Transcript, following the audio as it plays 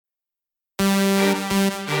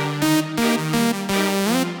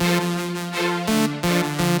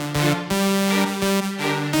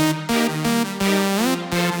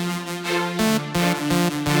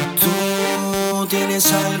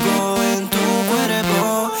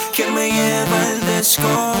que me lleva el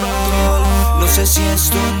descontrol. No sé si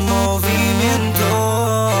es tu movimiento.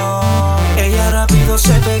 Ella rápido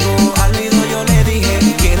se pegó al oído, yo le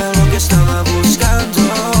dije que era lo que estaba buscando.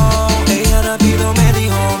 Ella rápido me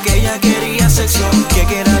dijo que ella quería sexo,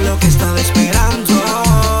 que era lo que estaba esperando.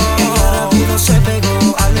 Ella rápido se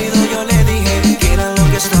pegó al oído, yo le dije que era lo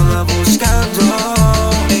que estaba buscando.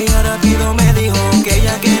 Ella rápido me dijo que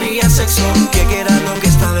ella quería sexo, que era lo que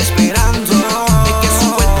estaba esperando. Es que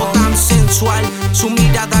su cuerpo tan sensual, su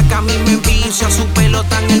mirada que a mí me envicia, su pelo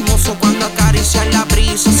tan hermoso cuando acaricia la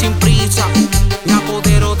brisa sin prisa. Me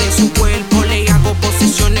apodero de su cuerpo, le hago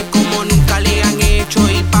posiciones como nunca le han hecho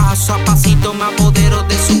y paso a pasito me apodero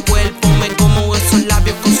de su cuerpo. Me como esos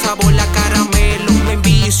labios con sabor a caramelo, me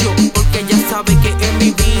envicio porque ella sabe que es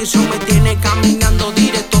mi vicio. Me tiene caminando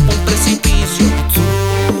directo por un precipicio.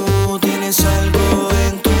 Tú tienes algo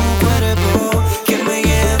en tu cuerpo que me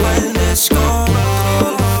lleva al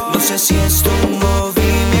descontrol. No sé si es tu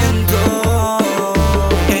movimiento.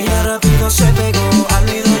 Ella rápido se pegó al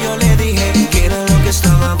oído, yo le dije que era lo que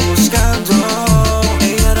estaba buscando.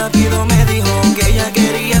 Ella rápido me dijo que ella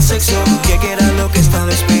quería sexo, que era lo que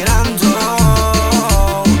estaba esperando.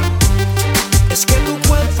 Es que tu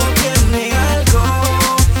cuerpo tiene algo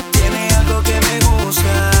que me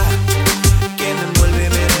gusta, que me envuelve y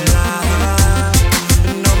me relaja.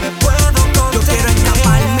 No me puedo contener. Yo quiero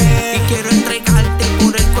escaparme y quiero entregarte,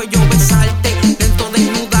 por el cuello besarte, lento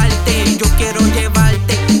desnudarte. Yo quiero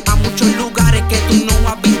llevarte a muchos lugares que tú no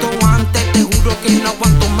has visto antes. Te juro que no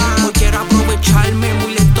aguanto más. Hoy quiero aprovecharme,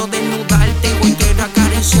 muy lento desnudarte. Hoy quiero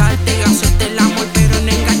acariciarte, hacerte el amor pero en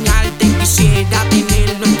engañarte. Quisiera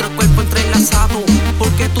tener nuestro cuerpo entrelazado,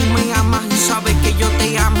 porque tú me amas y sabes que yo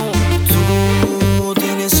te amo. Tú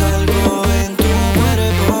tienes algo en tu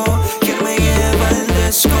cuerpo que me lleva al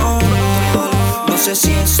descontrol. No sé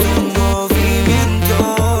si es tu movimiento.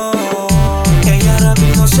 Ella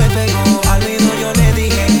rápido se pegó al oído, yo le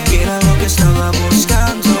dije que era lo que estaba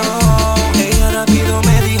buscando. Ella rápido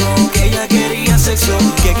me dijo que ella quería sexo,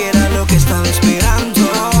 que era lo que estaba esperando.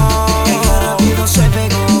 Ella rápido se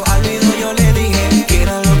pegó al oído, yo le dije que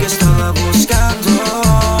era lo que estaba buscando.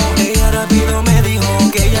 Ella rápido me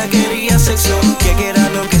dijo que ella quería sexo, que era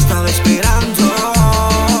lo que estaba esperando.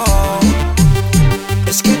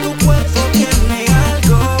 Es que tu cuerpo tiene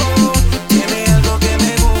algo que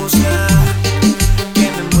me gusta,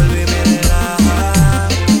 que me envuelve y me relaja.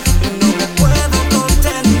 No me puedo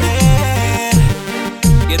contener.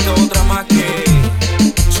 Y esto es otra más que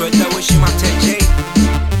suelta Ft.Master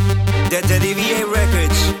desde DVA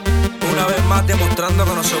Records, una vez más demostrando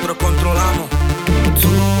que nosotros controlamos.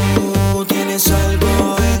 Tú tienes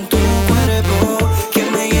algo en tu cuerpo que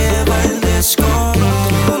me lleva al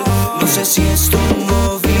descontrol. No sé si es tu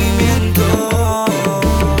movimiento.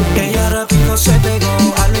 Ella rápido se pegó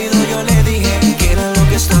al oído, yo le dije que era lo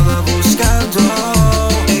que estaba buscando.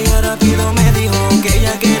 Ella rápido me dijo que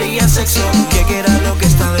ella quería sexo, que era lo que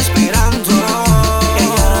estaba esperando.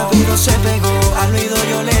 Ella rápido se pegó al oído,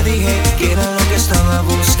 yo le dije que era lo que estaba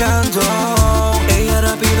buscando. Ella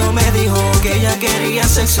rápido me dijo que ella quería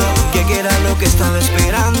sexo, que era lo que estaba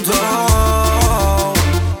esperando.